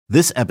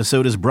This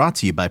episode is brought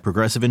to you by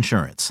Progressive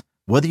Insurance.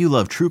 Whether you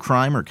love true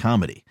crime or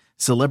comedy,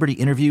 celebrity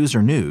interviews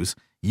or news,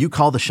 you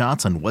call the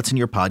shots on what's in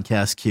your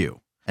podcast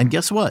queue. And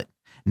guess what?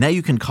 Now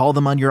you can call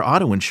them on your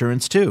auto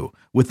insurance too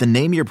with the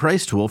Name Your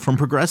Price tool from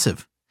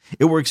Progressive.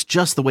 It works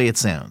just the way it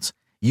sounds.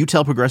 You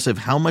tell Progressive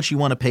how much you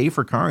want to pay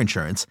for car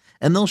insurance,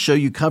 and they'll show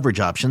you coverage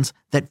options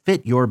that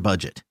fit your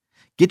budget.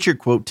 Get your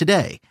quote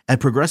today at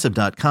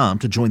Progressive.com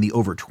to join the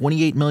over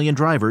 28 million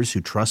drivers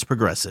who trust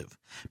Progressive.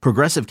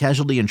 Progressive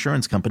Casualty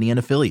Insurance Company and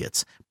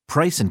Affiliates.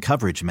 Price and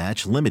coverage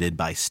match limited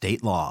by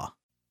state law.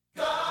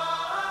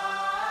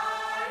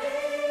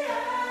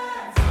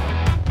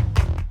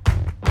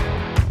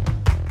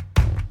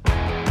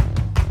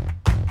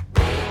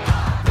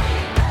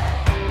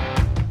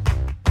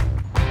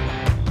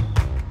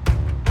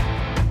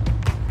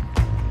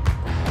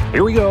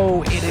 Here we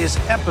go. It is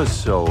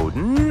episode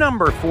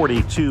number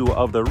 42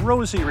 of the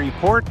Rosey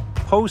Report,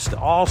 post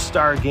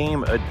All-Star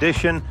Game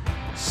edition,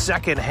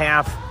 second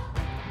half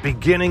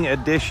beginning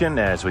edition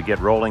as we get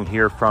rolling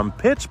here from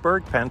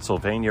Pittsburgh,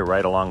 Pennsylvania,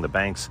 right along the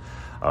banks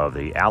of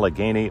the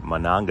Allegheny,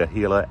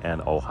 Monongahela,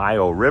 and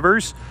Ohio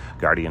rivers.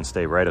 Guardians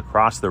stay right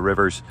across the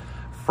rivers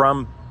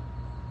from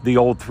the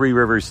old Three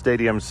Rivers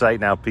Stadium site,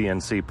 now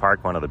PNC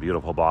Park, one of the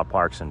beautiful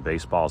ballparks in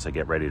baseball, as they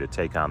get ready to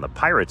take on the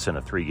Pirates in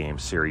a 3-game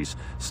series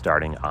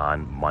starting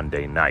on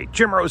Monday night.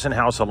 Jim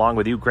Rosenhaus along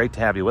with you. Great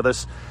to have you with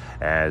us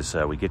as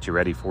we get you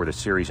ready for the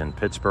series in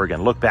Pittsburgh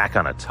and look back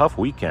on a tough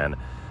weekend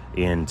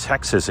in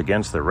Texas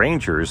against the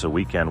Rangers, a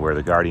weekend where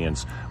the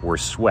Guardians were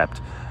swept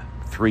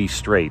 3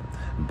 straight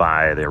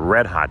by the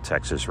red-hot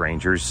Texas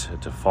Rangers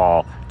to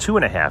fall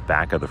 2.5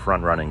 back of the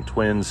front-running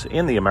Twins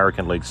in the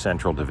American League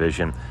Central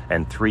Division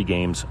and 3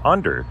 games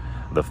under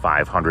the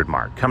 500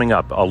 mark. Coming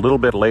up a little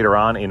bit later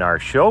on in our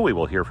show, we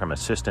will hear from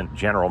Assistant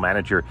General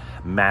Manager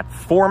Matt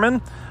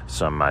Foreman.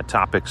 Some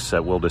topics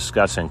that we'll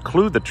discuss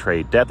include the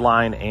trade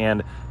deadline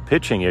and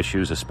pitching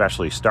issues,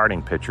 especially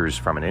starting pitchers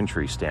from an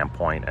injury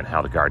standpoint, and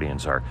how the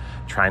Guardians are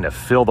trying to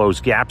fill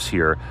those gaps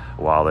here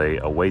while they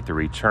await the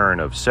return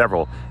of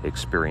several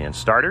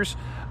experienced starters.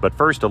 But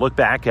first, a look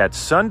back at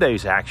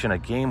Sunday's action, a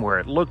game where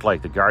it looked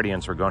like the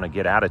Guardians were going to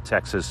get out of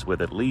Texas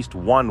with at least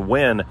one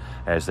win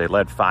as they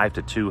led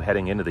 5-2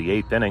 heading into the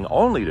 8th inning,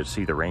 only to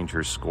see the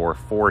Rangers score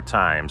 4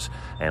 times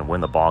and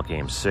win the ball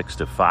game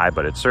 6-5.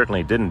 But it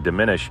certainly didn't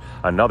diminish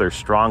another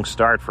strong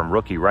start from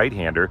rookie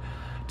right-hander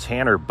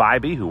Tanner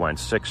Bybee, who went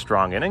 6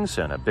 strong innings,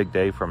 and a big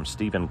day from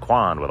Stephen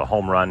Kwan with a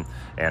home run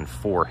and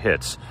 4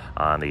 hits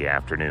on the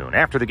afternoon.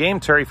 After the game,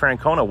 Terry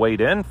Francona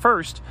weighed in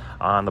first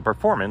on the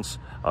performance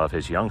of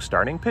his young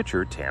starting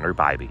pitcher, Tanner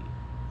Bybee.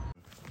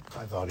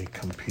 I thought he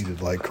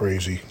competed like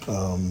crazy.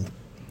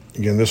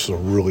 Again, this is a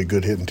really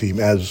good hitting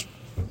team, as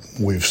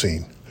we've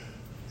seen.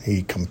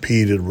 He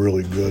competed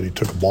really good. He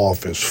took a ball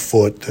off his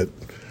foot that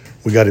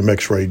we got him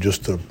x-rayed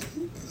just to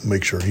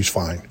make sure he's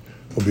fine.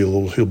 He'll be a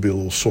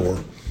little sore.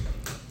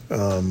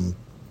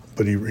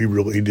 But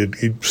he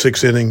did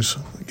 6 innings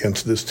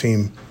against this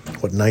team,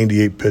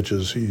 98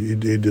 pitches. He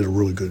did a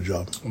really good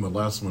job. On the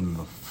last one in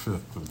the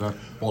 5th, did that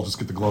ball just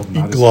get the glove?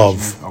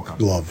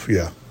 Glove,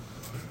 yeah.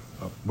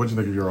 What did you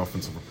think of your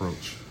offensive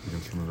approach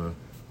against him today?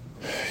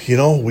 You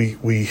know,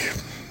 we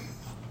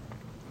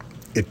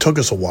it took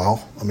us a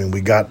while. I mean, we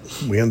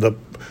ended up,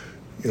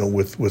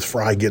 with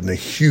Fry getting a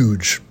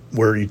huge,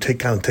 where you take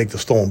the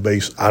stolen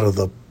base out of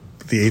the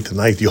 8th and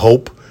 9th, you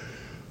hope.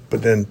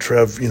 But then,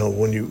 Trev,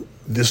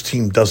 this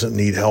team doesn't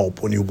need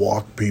help. When you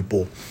walk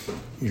people,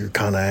 you're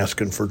kind of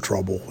asking for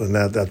trouble, and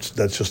that's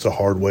just a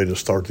hard way to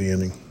start the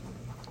inning.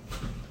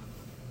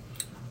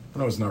 I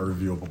know it's not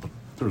reviewable, but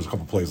there was a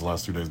couple plays the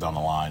last 2 days down the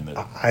line that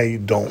I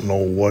don't know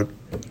what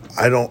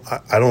I don't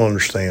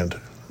understand.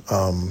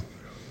 I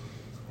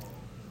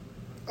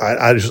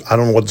don't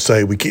know what to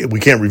say. We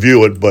can't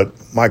review it, but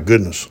my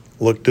goodness,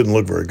 didn't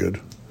look very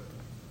good.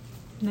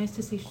 Nice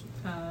to see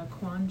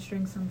Kwan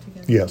string some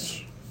together.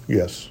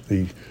 Yes,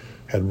 he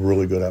had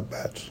really good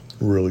at-bats,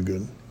 really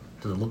good.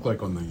 Did it look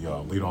like on the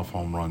leadoff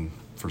home run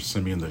for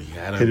Simeon that he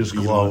had hit his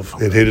glove?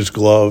 It hit his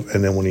glove,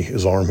 and then when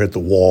his arm hit the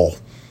wall.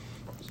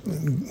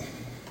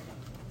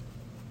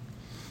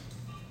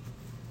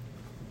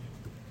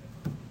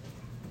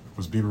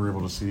 Was Bieber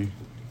able to see?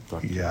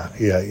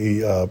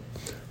 Yeah.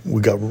 We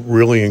got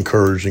really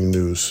encouraging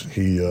news.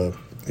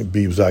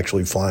 Bieber's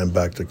actually flying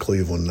back to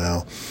Cleveland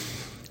now.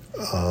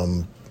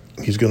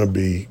 He's going to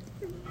be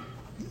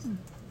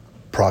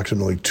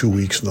approximately 2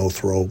 weeks no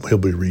throw. He'll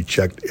be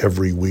rechecked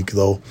every week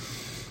though.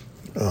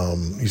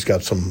 He's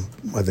got some,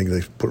 I think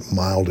they put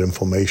mild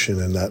inflammation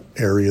in that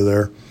area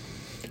there.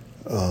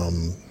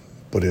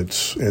 But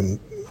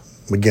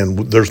again,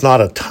 there's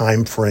not a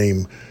time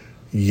frame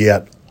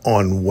yet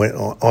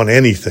on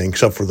anything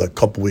except for the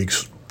couple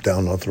weeks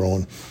down not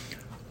throwing.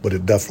 But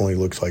it definitely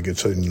looks like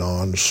it's a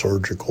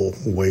non-surgical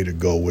way to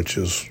go, which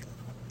is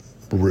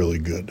really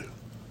good.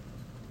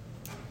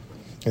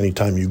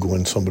 Anytime you go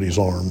in somebody's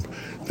arm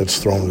that's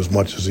thrown as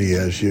much as he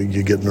has,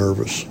 you get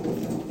nervous. Do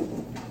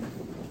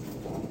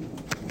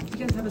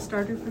you guys have a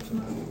starter for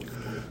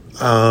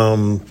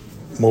tomorrow?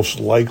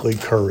 Most likely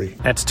Curry.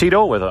 That's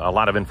Tito with a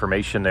lot of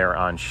information there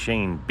on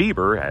Shane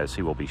Bieber, as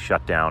he will be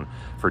shut down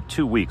for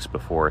 2 weeks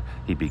before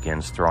he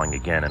begins throwing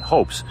again in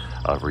hopes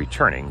of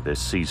returning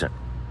this season.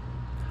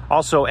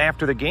 Also,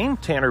 after the game,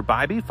 Tanner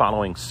Bybee,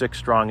 following 6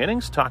 strong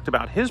innings, talked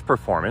about his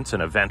performance,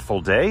 an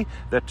eventful day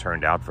that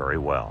turned out very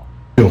well.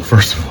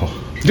 First of all,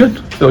 good.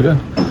 Feel good.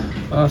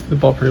 Threw the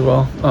ball pretty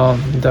well.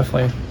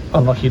 Definitely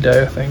unlucky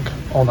day, I think,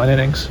 all 9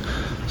 innings.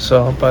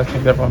 But I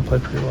think everyone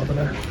played pretty well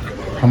today.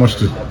 how much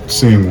did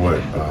seeing what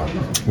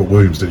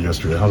Williams did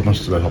yesterday, how much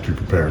did that help you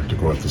prepare to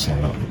go at this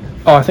lineup?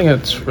 Oh, I think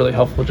it's really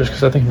helpful just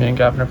because I think me and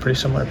Gavin are pretty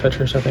similar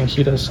pitchers. I think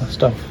he does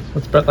stuff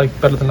that's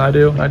better than I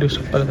do, and I do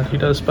stuff better than he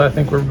does, but I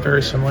think we're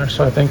very similar.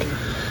 So I think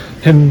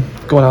him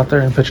going out there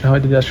and pitching how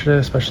he did yesterday,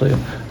 especially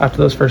after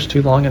those first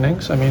 2 long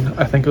innings, I mean,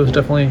 I think it was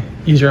definitely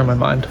easier in my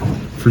mind.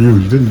 For you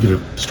didn't get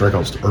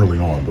strikeouts early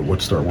on, but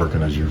what started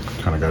working as you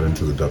kind of got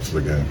into the depths of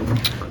the game?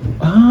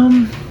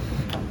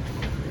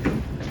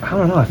 I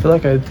don't know. I feel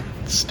like I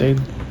stayed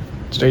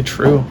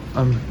true.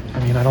 I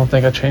mean, I don't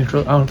think I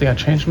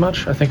changed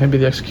much. I think maybe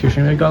the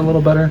execution maybe got a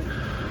little better.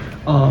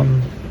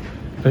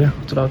 But yeah,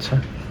 that's what I would say.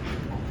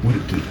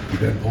 Did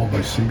that ball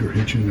by Seager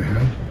hit you in the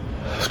head?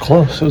 It was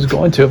close. It was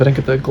going to if I didn't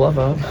get the glove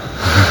out.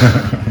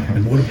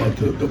 And what about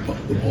the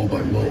ball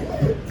by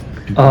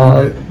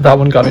Lowe? That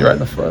one got me right in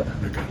the foot.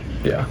 Okay.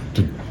 Yeah.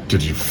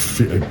 Did you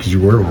feel, because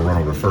you were able to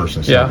run over first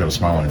and still got a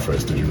smile on your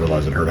face, did you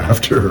realize it hurt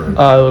after? It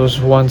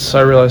was once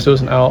I realized it was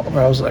an out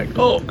where I was like,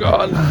 oh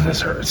God, this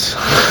hurts.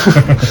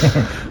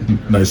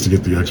 Nice to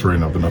get the x-ray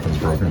and nothing's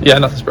broken. Yeah,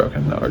 nothing's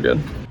broken. No, we're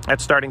good.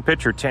 At starting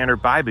pitcher Tanner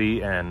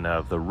Bybee, and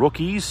of the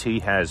rookies,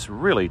 he has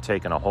really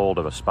taken a hold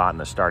of a spot in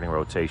the starting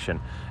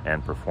rotation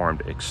and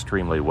performed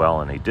extremely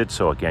well, and he did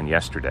so again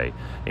yesterday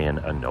in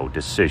a no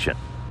decision.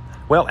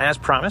 Well, as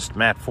promised,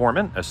 Matt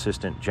Foreman,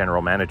 assistant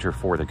general manager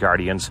for the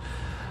Guardians,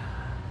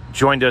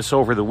 joined us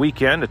over the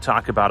weekend to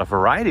talk about a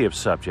variety of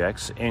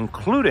subjects,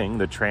 including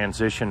the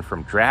transition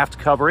from draft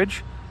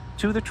coverage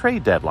to the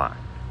trade deadline.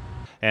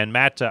 And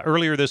Matt,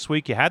 earlier this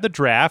week you had the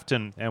draft,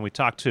 and we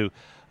talked to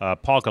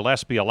Paul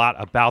Gillespie a lot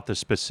about the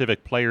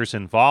specific players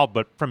involved.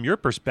 But from your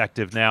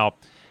perspective now,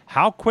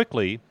 how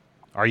quickly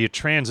are you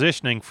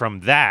transitioning from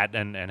that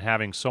and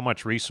having so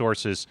much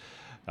resources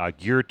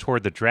geared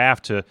toward the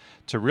draft to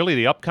really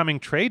the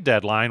upcoming trade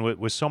deadline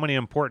with so many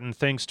important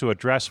things to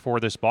address for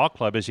this ball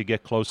club as you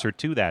get closer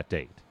to that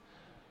date?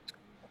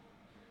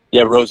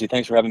 Yeah, Rosey,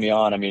 thanks for having me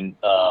on. I mean,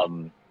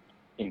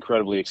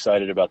 incredibly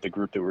excited about the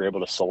group that we were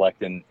able to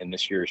select in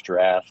this year's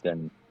draft.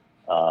 And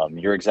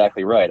you're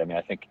exactly right. I mean,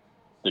 I think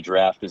the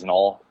draft is an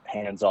all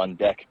hands on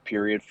deck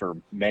period for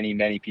many,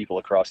 many people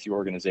across the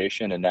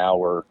organization. And now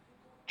we're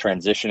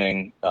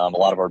transitioning a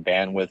lot of our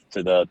bandwidth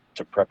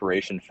to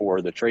preparation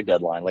for the trade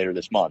deadline later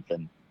this month.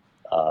 And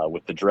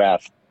with the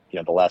draft,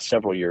 the last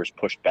several years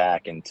pushed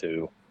back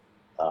into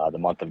the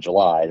month of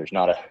July, there's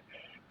not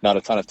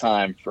a ton of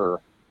time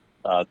for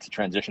to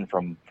transition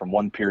from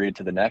one period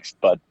to the next,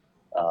 but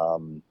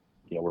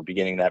we're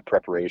beginning that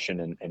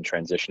preparation and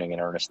transitioning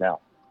in earnest now.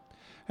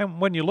 And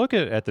when you look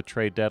at the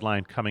trade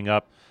deadline coming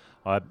up,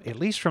 at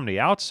least from the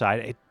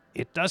outside,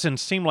 it doesn't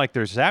seem like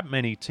there's that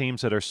many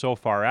teams that are so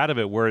far out of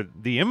it where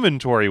the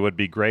inventory would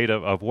be great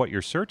of what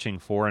you're searching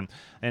for.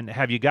 And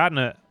have you gotten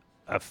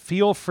a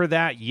feel for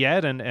that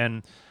yet,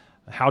 and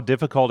how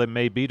difficult it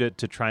may be to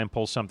try and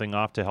pull something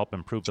off to help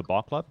improve the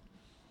ball club?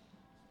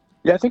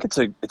 Yeah, I think it's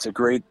a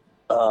great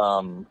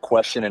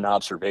question and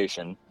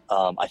observation.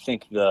 I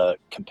think the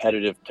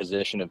competitive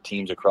position of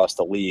teams across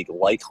the league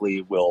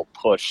likely will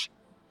push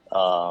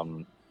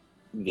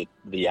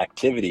the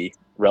activity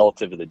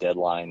relative to the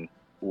deadline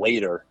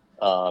later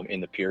in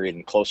the period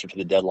and closer to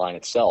the deadline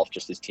itself,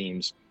 just as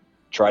teams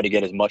try to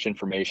get as much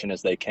information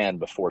as they can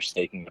before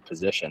staking a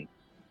position.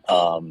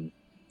 And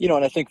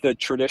I think the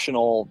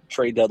traditional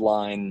trade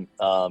deadline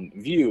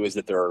view is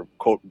that there are,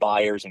 quote,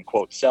 buyers and,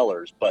 quote,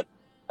 sellers. But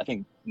I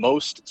think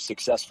most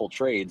successful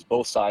trades,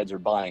 both sides are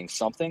buying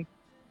something.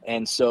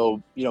 And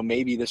so,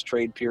 maybe this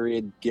trade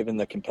period, given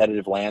the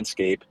competitive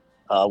landscape,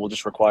 will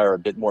just require a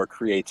bit more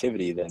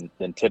creativity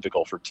than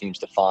typical for teams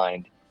to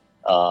find,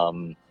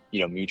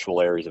 mutual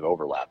areas of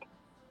overlap.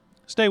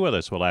 Stay with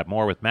us. We'll have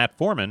more with Matt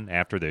Foreman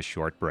after this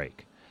short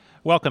break.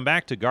 Welcome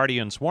back to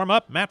Guardians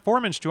Warm-Up. Matt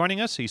Foreman's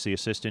joining us. He's the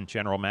assistant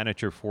general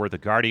manager for the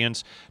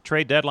Guardians.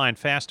 Trade deadline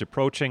fast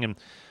approaching. And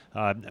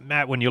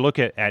Matt, when you look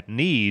at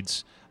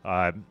needs,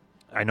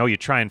 I know you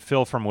try and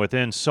fill from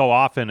within so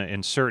often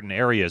in certain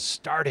areas.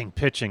 Starting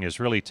pitching has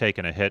really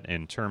taken a hit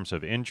in terms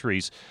of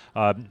injuries.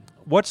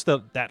 What's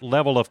that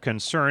level of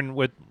concern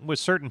with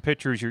certain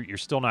pitchers? You're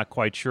still not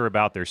quite sure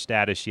about their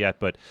status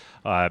yet, but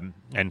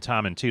and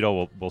Tom and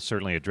Tito will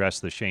certainly address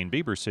the Shane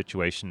Bieber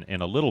situation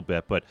in a little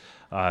bit. But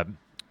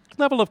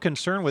level of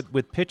concern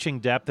with pitching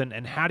depth,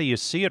 and how do you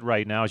see it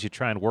right now as you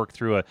try and work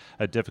through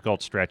a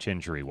difficult stretch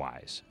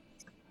injury-wise?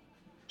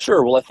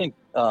 Sure. Well, I think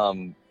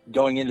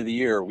going into the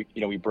year,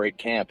 we break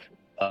camp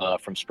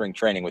from spring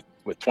training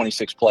with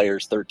 26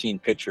 players, 13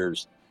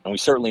 pitchers, and we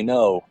certainly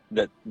know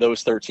that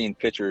those 13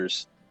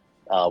 pitchers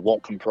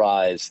won't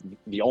comprise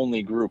the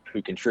only group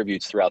who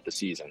contributes throughout the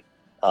season.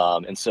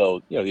 And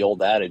so, the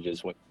old adage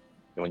is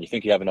when you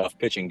think you have enough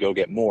pitching, go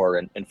get more.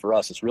 And for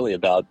us, it's really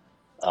about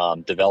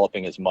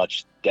developing as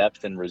much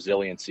depth and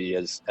resiliency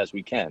as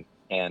we can.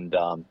 And,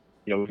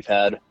 we've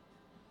had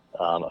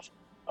a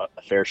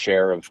fair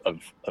share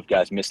of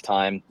guys miss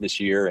time this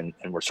year, and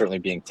we're certainly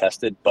being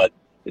tested. But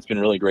it's been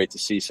really great to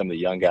see some of the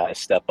young guys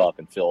step up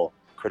and fill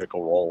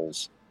critical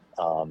roles,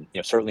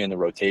 certainly in the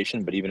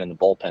rotation, but even in the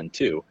bullpen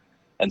too.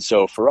 And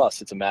so for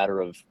us, it's a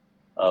matter of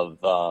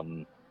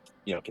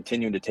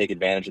continuing to take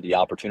advantage of the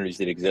opportunities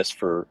that exist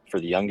for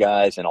the young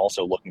guys, and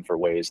also looking for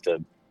ways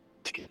to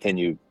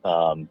continue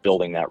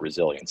building that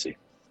resiliency.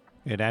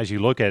 And as you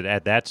look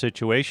at that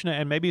situation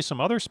and maybe some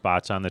other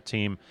spots on the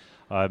team,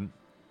 are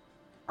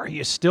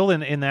you still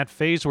in that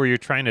phase where you're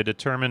trying to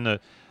determine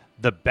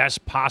the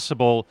best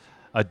possible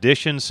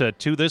additions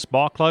to this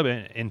ball club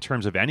in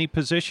terms of any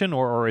position,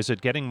 or is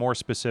it getting more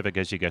specific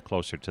as you get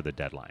closer to the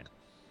deadline?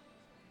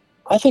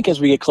 I think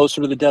as we get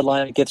closer to the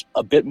deadline, it gets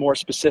a bit more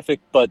specific,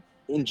 but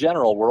in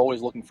general, we're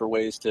always looking for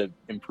ways to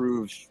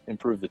improve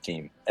the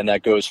team. And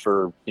that goes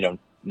for,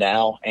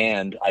 now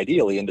and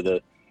ideally into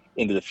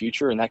the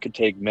future. And that could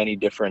take many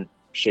different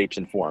shapes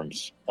and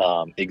forms.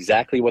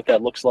 Exactly what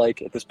that looks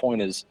like at this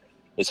point is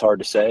hard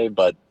to say,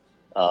 but,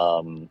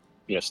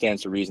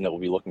 stands to reason that we'll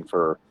be looking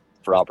for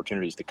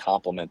opportunities to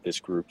complement this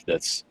group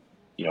that's,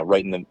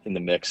 right in the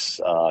mix,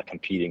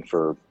 competing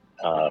for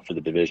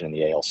the division in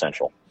the AL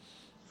Central.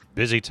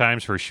 Busy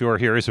times for sure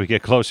here as we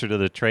get closer to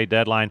the trade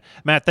deadline.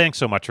 Matt, thanks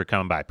so much for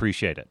coming by.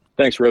 Appreciate it.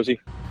 Thanks, Rosey.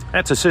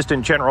 That's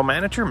Assistant General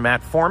Manager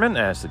Matt Foreman,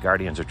 as the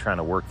Guardians are trying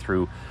to work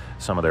through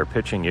some of their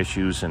pitching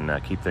issues and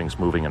keep things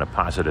moving in a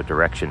positive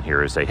direction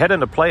here as they head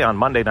into play on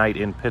Monday night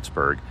in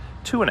Pittsburgh,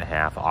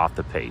 2.5 off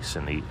the pace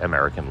in the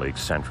American League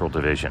Central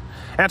Division.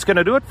 That's going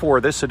to do it for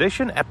this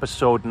edition,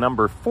 episode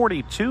number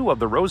 42 of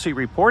the Rosey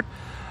Report.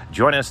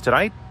 Join us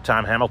tonight.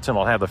 Tom Hamilton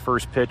will have the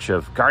first pitch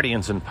of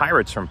Guardians and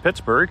Pirates from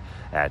Pittsburgh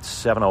at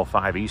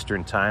 7:05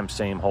 Eastern Time.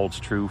 Same holds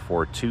true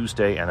for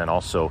Tuesday, and then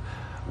also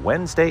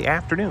Wednesday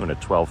afternoon at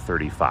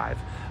 12:35,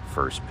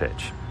 first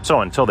pitch.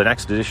 So until the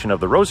next edition of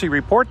the Rosey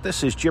Report,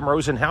 this is Jim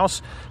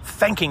Rosenhaus,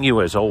 thanking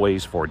you as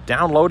always for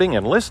downloading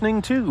and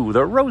listening to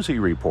the Rosey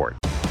Report.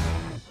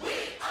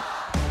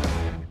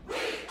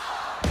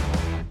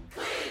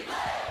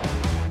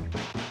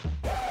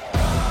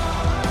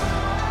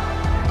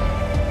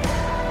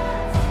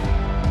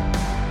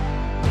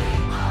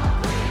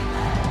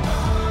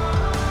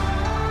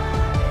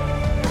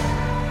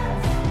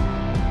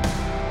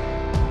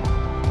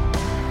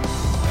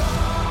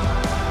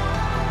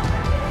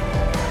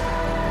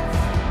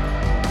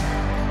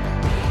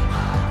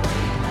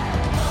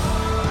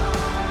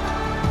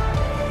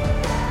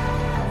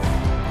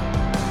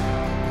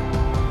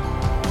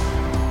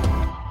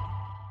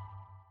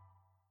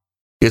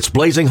 It's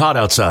blazing hot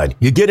outside.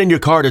 You get in your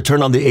car to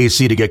turn on the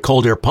AC to get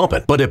cold air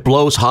pumping, but it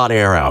blows hot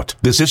air out.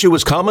 This issue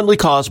is commonly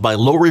caused by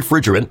low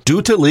refrigerant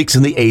due to leaks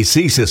in the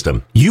AC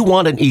system. You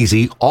want an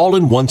easy,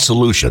 all-in-one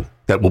solution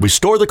that will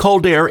restore the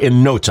cold air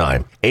in no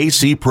time.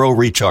 AC Pro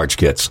Recharge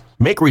Kits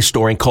make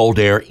restoring cold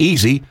air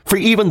easy for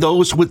even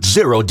those with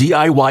zero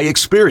DIY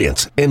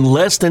experience in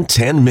less than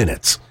 10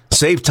 minutes.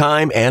 Save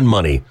time and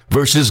money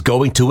versus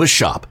going to a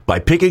shop by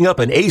picking up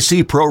an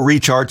AC Pro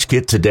Recharge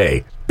Kit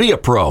today. Be a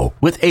pro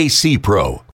with AC Pro.